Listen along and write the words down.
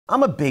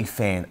I'm a big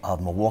fan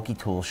of Milwaukee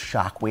Tools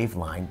SHOCKWAVE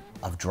line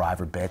of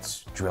driver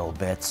bits, drill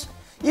bits,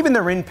 even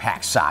their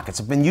impact sockets.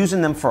 I've been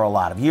using them for a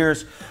lot of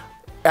years.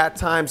 At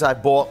times I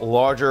bought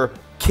larger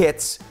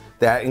kits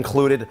that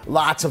included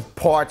lots of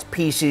parts,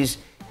 pieces,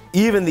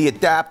 even the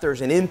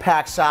adapters and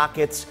impact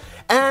sockets,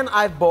 and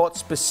I've bought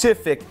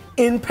specific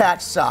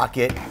impact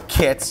socket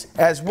kits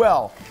as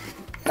well,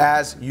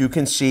 as you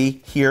can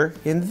see here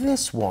in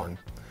this one.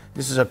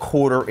 This is a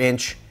 1/4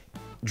 inch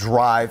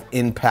drive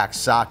impact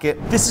socket.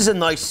 This is a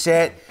nice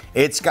set.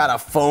 It's got a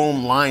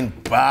foam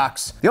lined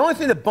box. The only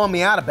thing that bummed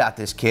me out about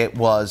this kit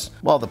was,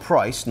 well, the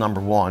price,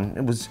 number one.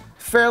 It was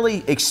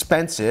fairly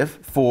expensive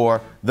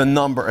for the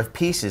number of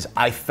pieces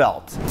I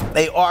felt.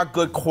 They are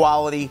good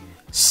quality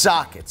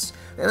sockets.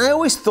 And I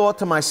always thought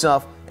to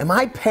myself, am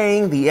I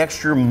paying the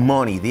extra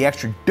money, the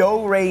extra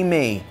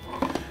do-re-mi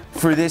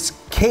for this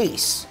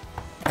case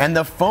and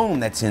the foam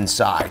that's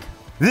inside?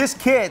 This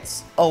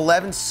kit's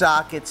 11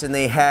 sockets and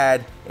they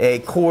had a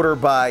 1/4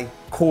 by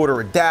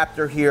 1/4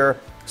 adapter here.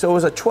 So it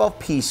was a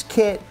 12-piece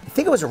kit. I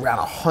think it was around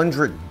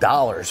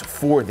 $100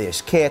 for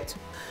this kit.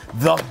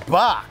 The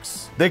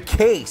box, the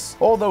case,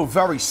 although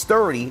very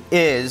sturdy,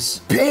 is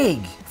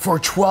big for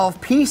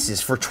 12 pieces,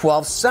 for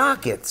 12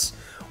 sockets.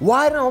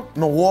 Why don't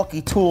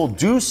Milwaukee Tool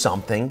do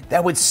something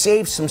that would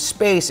save some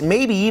space,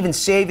 maybe even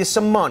save you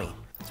some money?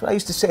 That's what I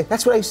used to say.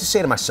 That's what I used to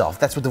say to myself.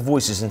 That's what the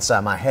voices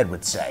inside my head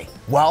would say.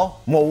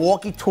 Well,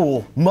 Milwaukee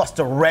Tool must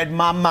have read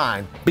my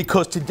mind,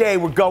 because today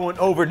we're going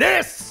over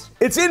this.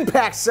 It's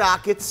impact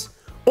sockets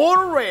on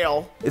a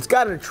rail. It's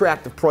got an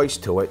attractive price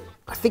to it.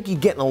 I think you're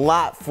getting a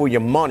lot for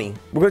your money.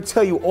 We're going to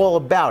tell you all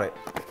about it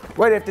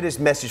right after this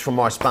message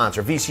from our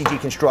sponsor, VCG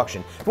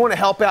Construction. If you want to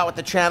help out with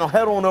the channel,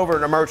 head on over to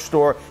the merch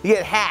store. You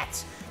get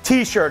hats,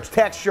 t-shirts,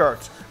 tech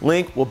shirts.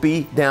 Link will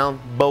be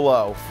down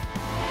below.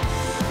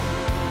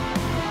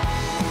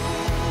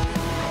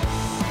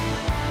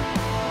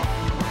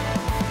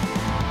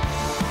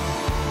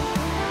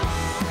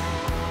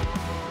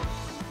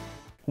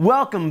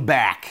 Welcome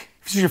back.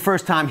 If this is your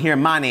first time here,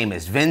 my name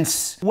is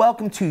Vince.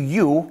 Welcome to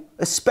you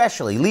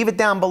especially. Leave it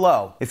down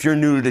below. If you're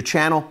new to the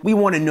channel, we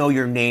want to know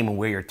your name and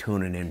where you're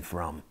tuning in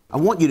from. I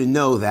want you to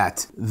know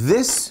that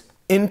this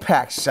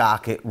impact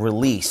socket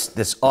release,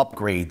 this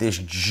upgrade, this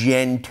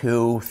Gen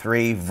 2,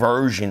 3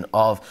 version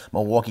of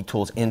Milwaukee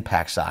Tools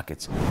impact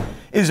sockets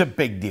is a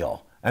big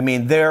deal. I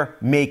mean, they're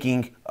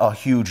making a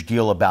huge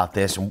deal about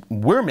this, and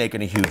we're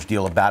making a huge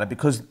deal about it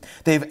because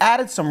they've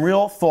added some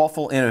real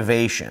thoughtful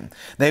innovation.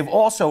 They've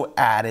also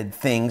added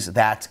things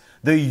that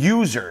the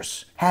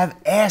users have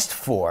asked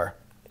for.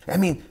 I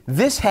mean,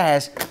 this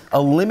has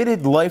a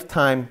limited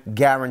lifetime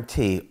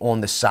guarantee on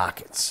the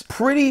sockets.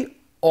 Pretty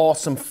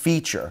awesome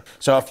feature.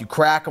 So if you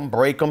crack them,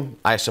 break them,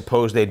 I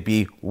suppose they'd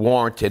be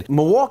warranted.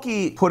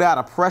 Milwaukee put out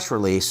a press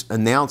release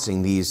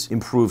announcing these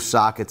improved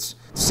sockets.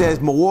 It says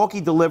Milwaukee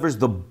delivers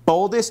the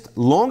boldest,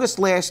 longest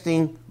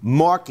lasting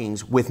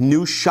markings with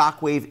new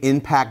SHOCKWAVE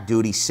Impact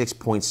Duty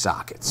 6-point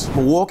sockets.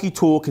 Milwaukee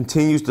Tool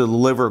continues to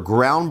deliver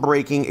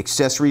groundbreaking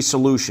accessory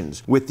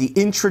solutions with the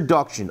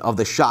introduction of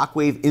the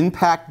SHOCKWAVE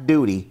Impact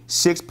Duty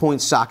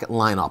 6-point socket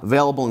lineup,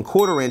 available in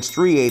 1/4 inch,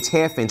 3/8,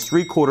 1/2 inch,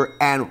 3/4,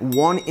 and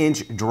 1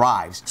 inch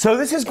drives. So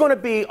this is going to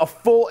be a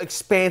full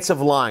expansive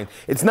line.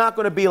 It's not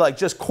going to be like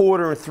just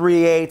 1/4 and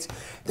 3/8.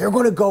 They're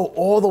going to go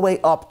all the way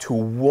up to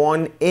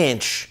 1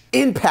 inch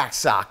impact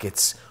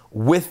sockets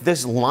with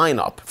this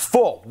lineup.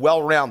 Full,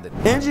 well-rounded.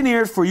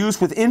 Engineered for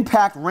use with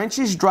impact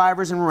wrenches,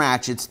 drivers, and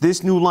ratchets,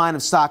 this new line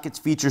of sockets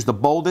features the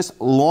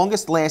boldest,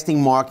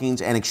 longest-lasting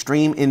markings and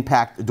extreme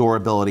impact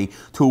durability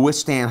to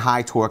withstand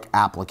high-torque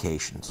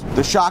applications.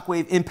 The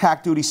SHOCKWAVE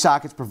Impact Duty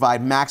sockets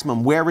provide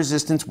maximum wear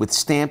resistance with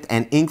stamped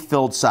and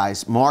ink-filled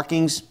size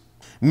markings,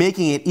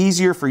 making it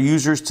easier for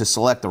users to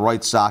select the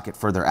right socket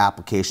for their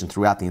application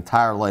throughout the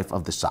entire life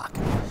of the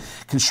socket.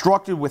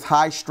 Constructed with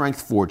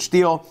high-strength forged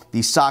steel,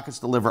 these sockets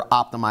deliver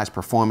optimized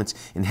performance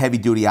in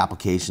heavy-duty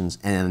applications,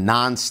 and a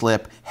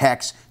non-slip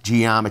hex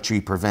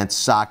geometry prevents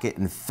socket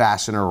and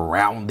fastener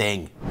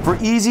rounding. For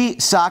easy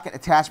socket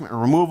attachment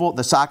and removal,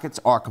 the sockets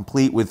are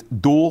complete with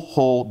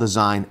dual-hole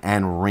design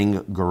and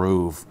ring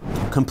groove.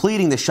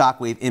 Completing the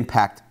SHOCKWAVE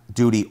Impact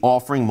Duty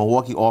offering,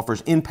 Milwaukee offers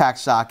impact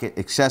socket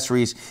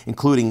accessories,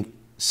 including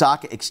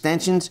socket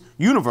extensions,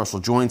 universal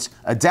joints,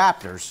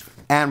 adapters,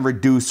 and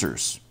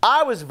reducers.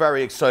 I was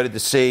very excited to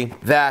see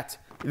that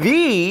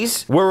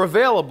these were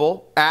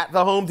available at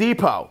the Home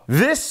Depot.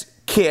 This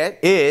kit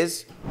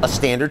is a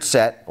standard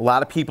set. A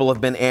lot of people have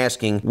been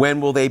asking,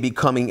 when will they be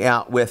coming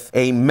out with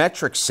a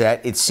metric set?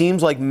 It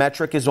seems like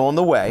metric is on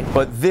the way,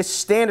 but this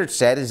standard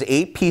set is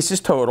 8 pieces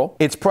total.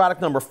 It's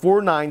product number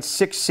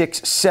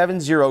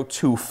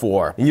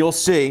 49667024. And you'll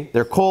see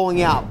they're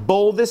calling out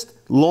boldest,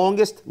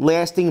 longest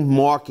lasting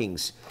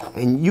markings.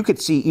 And you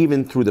could see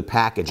even through the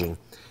packaging,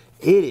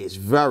 it is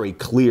very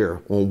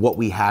clear on what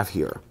we have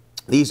here.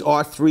 These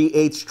are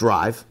 3/8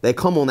 drive. They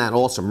come on that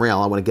awesome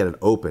rail. I want to get it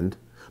opened.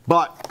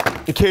 But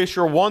in case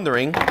you're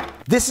wondering,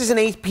 this is an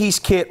 8-piece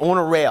kit on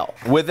a rail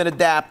with an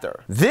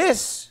adapter.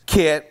 This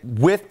kit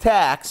with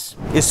tax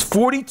is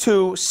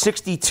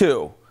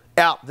 $42.62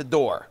 out the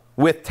door.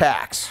 with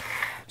tax.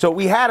 So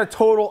we had a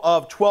total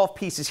of 12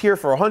 pieces here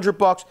for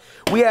 $100.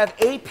 We have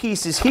 8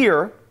 pieces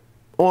here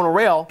on a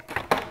rail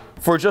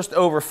for just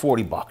over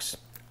 $40.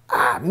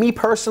 Me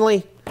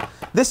personally,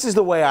 this is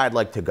the way I'd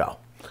like to go.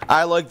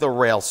 I like the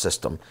rail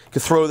system. You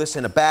can throw this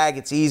in a bag,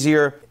 it's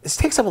easier. This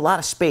takes up a lot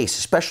of space,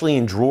 especially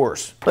in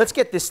drawers. Let's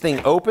get this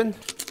thing open.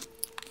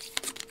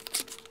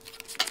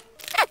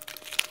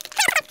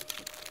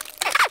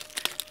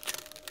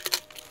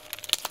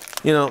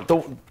 You know, the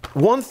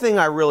one thing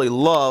I really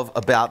love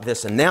about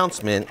this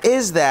announcement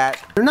is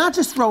that they're not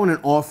just throwing an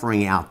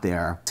offering out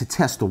there to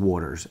test the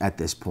waters at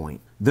this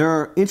point.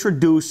 They're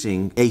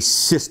introducing a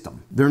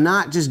system. They're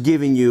not just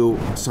giving you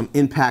some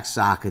impact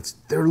sockets.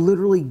 They're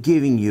literally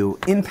giving you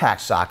impact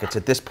sockets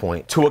at this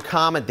point to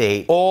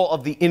accommodate all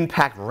of the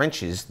impact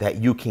wrenches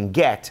that you can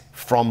get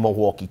from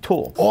Milwaukee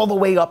Tool, all the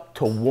way up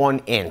to 1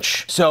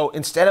 inch. So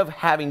instead of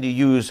having to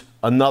use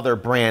another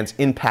brand's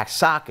impact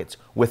sockets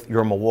with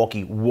your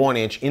Milwaukee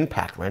 1-inch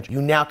impact wrench, you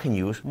now can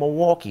use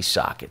Milwaukee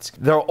sockets.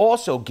 They're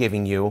also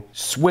giving you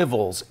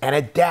swivels and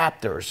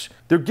adapters.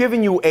 They're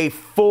giving you a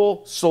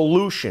full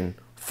solution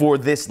for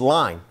this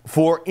line,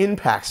 for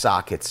impact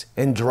sockets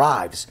and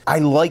drives. I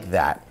like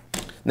that.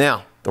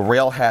 Now, the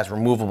rail has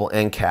removable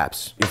end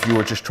caps. If you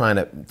were just trying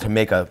to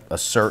make a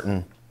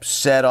certain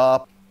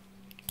setup,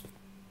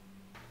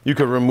 you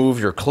could remove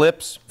your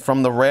clips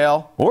from the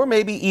rail, or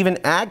maybe even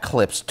add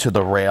clips to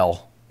the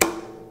rail.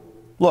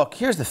 Look,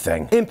 here's the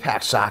thing.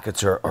 Impact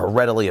sockets are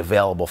readily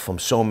available from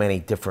so many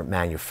different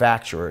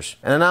manufacturers.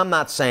 And I'm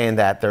not saying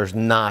that there's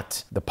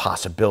not the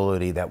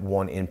possibility that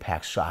one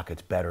impact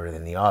socket's better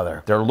than the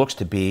other. There looks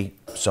to be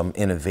some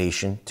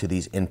innovation to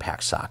these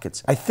impact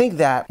sockets. I think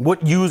that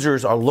what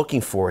users are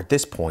looking for at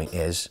this point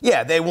is,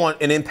 yeah, they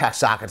want an impact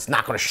socket that's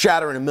not going to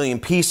shatter in a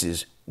million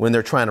pieces when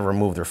they're trying to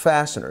remove their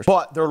fasteners.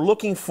 But they're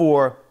looking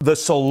for the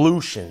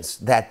solutions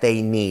that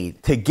they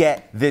need to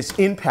get this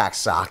impact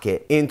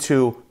socket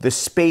into the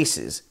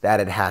spaces that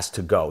it has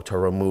to go to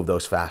remove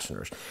those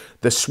fasteners.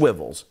 The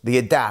swivels,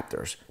 the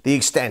adapters, the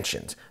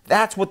extensions.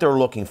 That's what they're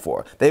looking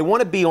for. They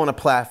want to be on a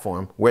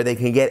platform where they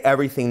can get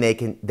everything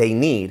they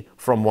need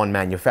from one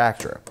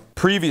manufacturer.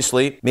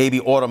 Previously, maybe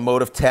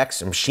automotive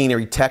techs and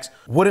machinery techs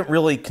wouldn't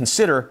really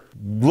consider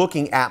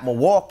looking at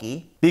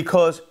Milwaukee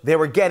because they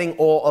were getting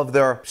all of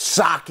their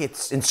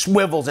sockets and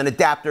swivels and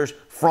adapters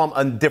from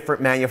a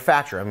different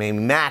manufacturer. I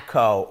mean,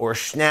 Matco or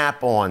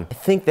Snap-on. I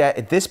think that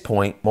at this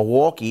point,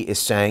 Milwaukee is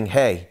saying,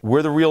 hey,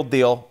 we're the real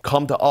deal.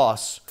 Come to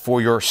us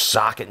for your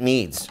socket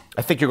needs.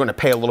 I think you're going to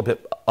pay a little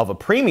bit of a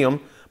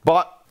premium,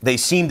 but they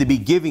seem to be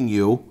giving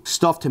you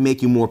stuff to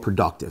make you more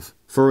productive.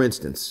 For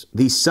instance,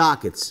 these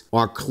sockets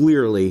are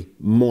clearly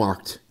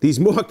marked. These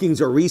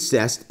markings are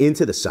recessed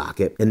into the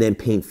socket and then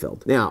paint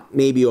filled. Now,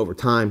 maybe over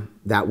time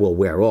that will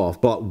wear off,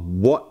 but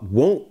what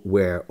won't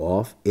wear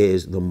off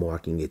is the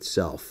marking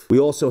itself. We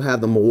also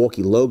have the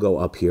Milwaukee logo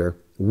up here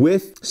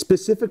with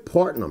specific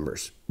part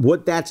numbers.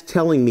 What that's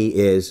telling me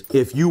is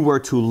if you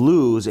were to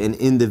lose an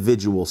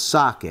individual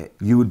socket,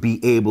 you would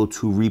be able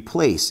to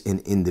replace an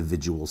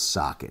individual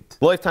socket.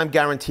 Lifetime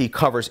guarantee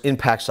covers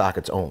impact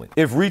sockets only.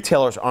 If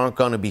retailers aren't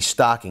going to be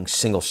stocking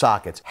single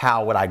sockets,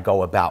 how would I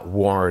go about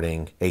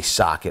warranting a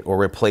socket or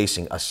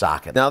replacing a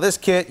socket? Now this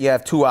kit, you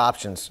have 2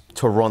 options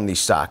to run these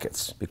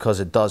sockets because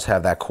it does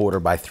have that 1/4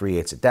 by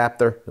 3/8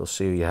 adapter. You'll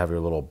see you have your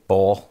little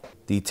ball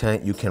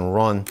detent. You can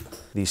run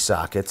these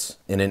sockets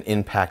in an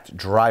impact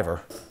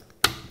driver.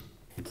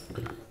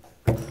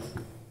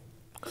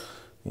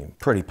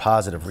 Pretty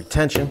positive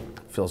retention,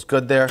 feels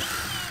good there.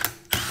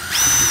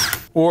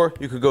 Or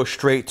you could go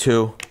straight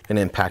to an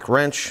impact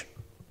wrench.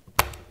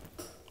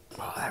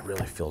 Oh, that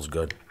really feels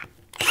good.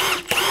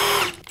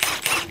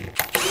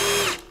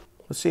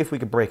 Let's see if we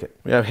can break it.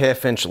 We have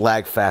 1/2-inch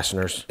lag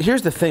fasteners.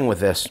 Here's the thing with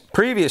this.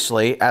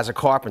 Previously, as a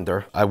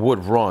carpenter, I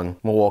would run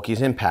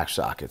Milwaukee's impact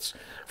sockets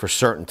for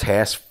certain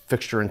tasks,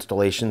 fixture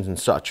installations and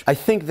such. I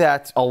think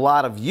that a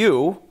lot of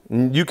you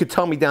could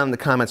tell me down in the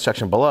comments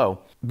section below,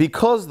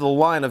 because the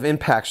line of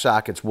impact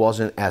sockets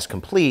wasn't as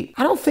complete,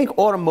 I don't think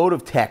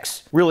automotive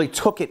techs really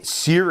took it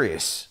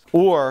serious,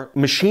 or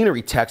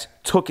machinery techs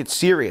took it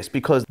serious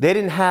because they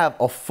didn't have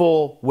a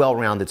full,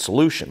 well-rounded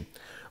solution.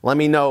 Let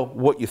me know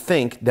what you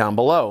think down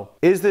below.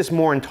 Is this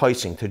more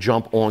enticing to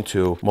jump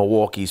onto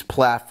Milwaukee's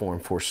platform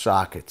for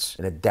sockets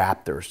and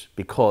adapters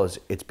because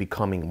it's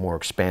becoming more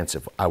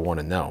expansive? I want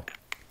to know.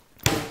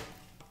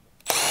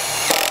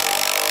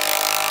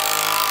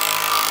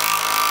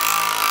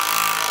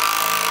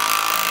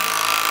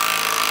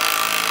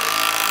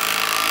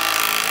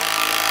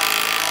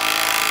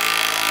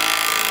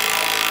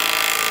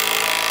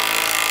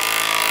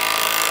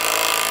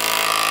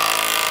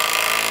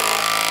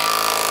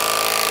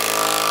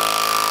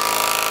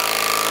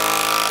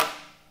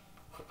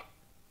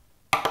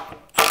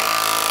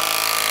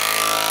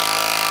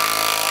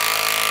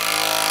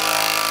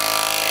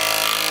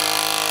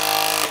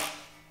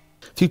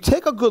 If you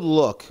take a good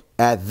look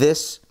at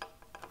this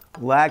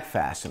lag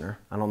fastener,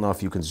 I don't know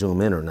if you can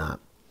zoom in or not,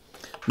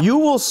 you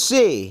will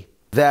see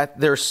that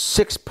their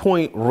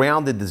 6-point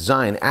rounded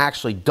design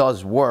actually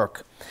does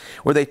work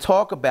where they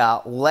talk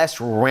about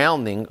less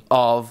rounding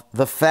of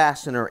the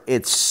fastener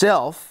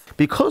itself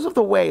because of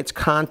the way it's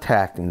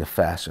contacting the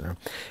fastener.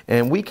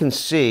 And we can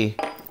see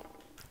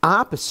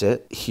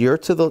opposite here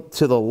to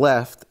the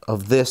left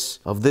of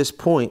this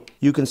point,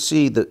 you can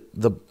see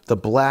the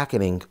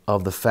blackening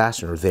of the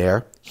fastener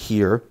there,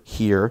 here,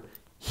 here,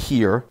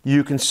 here.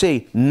 You can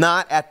see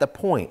not at the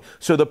point.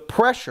 So the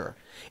pressure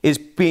is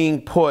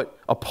being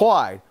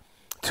applied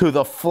to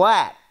the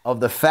flat of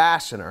the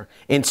fastener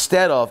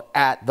instead of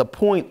at the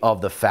point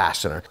of the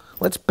fastener.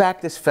 Let's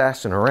back this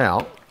fastener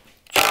out.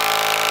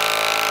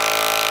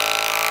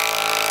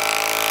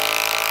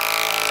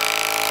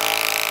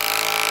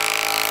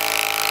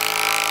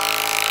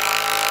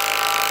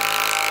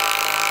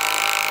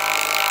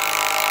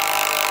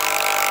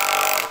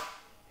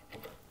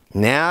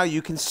 Now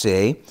you can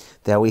see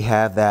that we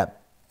have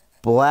that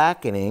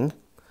blackening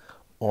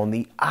on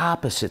the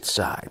opposite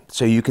side.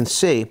 So you can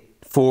see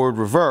forward,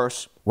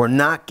 reverse, we're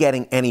not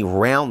getting any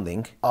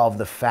rounding of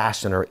the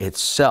fastener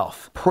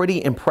itself.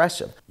 Pretty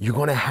impressive. You're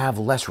going to have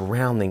less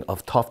rounding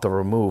of tough to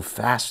remove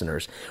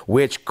fasteners,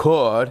 which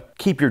could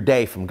keep your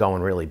day from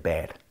going really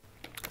bad.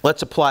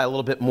 Let's apply a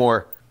little bit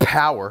more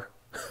power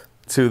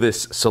to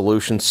this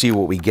solution, see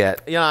what we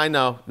get. Yeah, I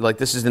know, like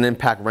this is an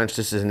impact wrench,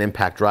 this is an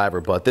impact driver,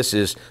 but this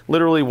is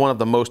literally one of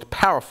the most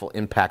powerful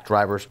impact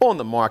drivers on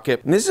the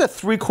market. And this is a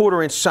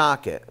 3/4 inch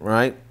socket,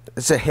 right?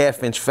 It's a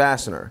 1/2 inch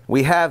fastener.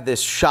 We have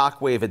this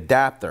shockwave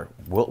adapter.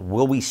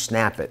 Will we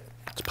snap it?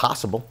 It's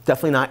possible,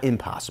 definitely not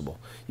impossible.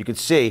 You can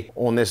see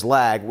on this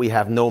lag, we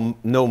have no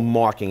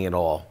marking at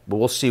all, but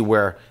we'll see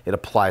where it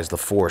applies the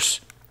force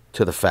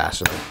to the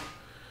fastener.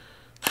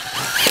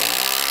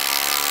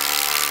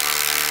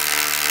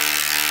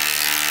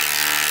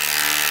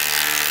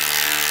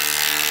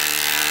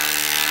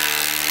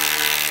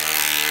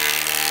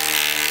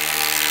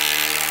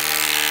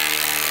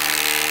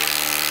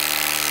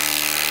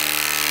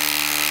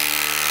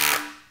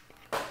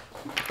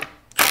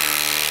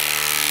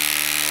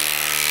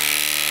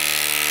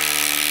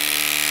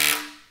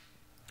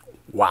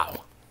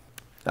 Wow,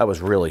 that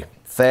was really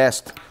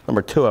fast.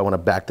 Number two, I want to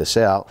back this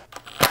out.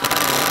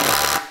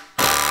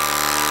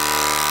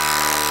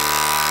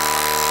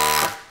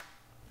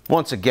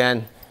 Once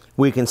again,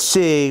 we can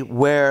see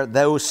where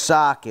those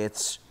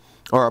sockets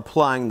are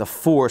applying the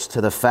force to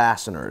the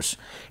fasteners.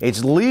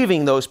 It's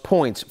leaving those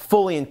points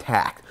fully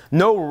intact.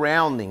 No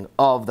rounding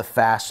of the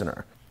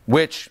fastener,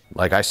 which,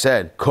 like I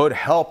said, could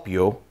help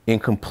you in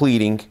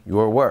completing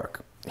your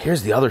work.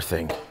 Here's the other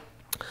thing.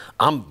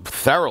 I'm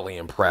thoroughly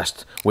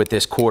impressed with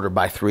this 1/4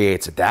 by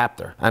 3/8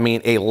 adapter. I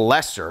mean, a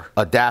lesser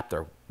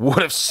adapter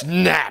would have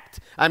snapped.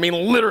 I mean,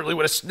 literally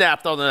would have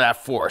snapped under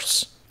that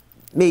force.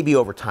 Maybe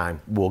over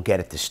time, we'll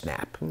get it to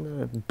snap.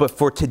 But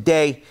for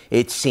today,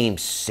 it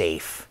seems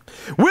safe.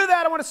 With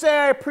that, I want to say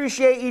I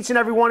appreciate each and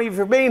every one of you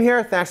for being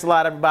here. Thanks a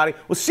lot, everybody.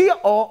 We'll see you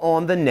all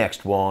on the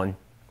next one.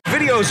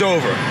 Video's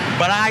over,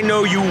 but I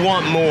know you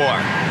want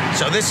more.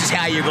 So this is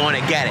how you're going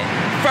to get it.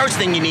 First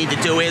thing you need to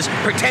do is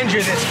pretend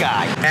you're this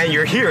guy. And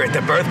you're here at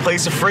the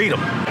birthplace of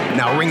freedom.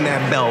 Now ring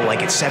that bell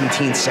like it's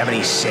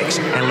 1776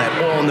 and let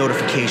all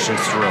notifications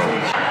through.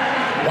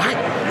 What?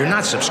 You're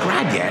not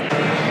subscribed yet?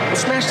 Well,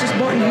 smash this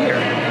button here.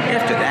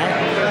 After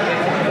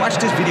that, watch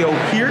this video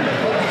here,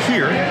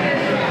 here,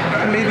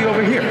 and maybe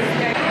over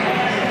here.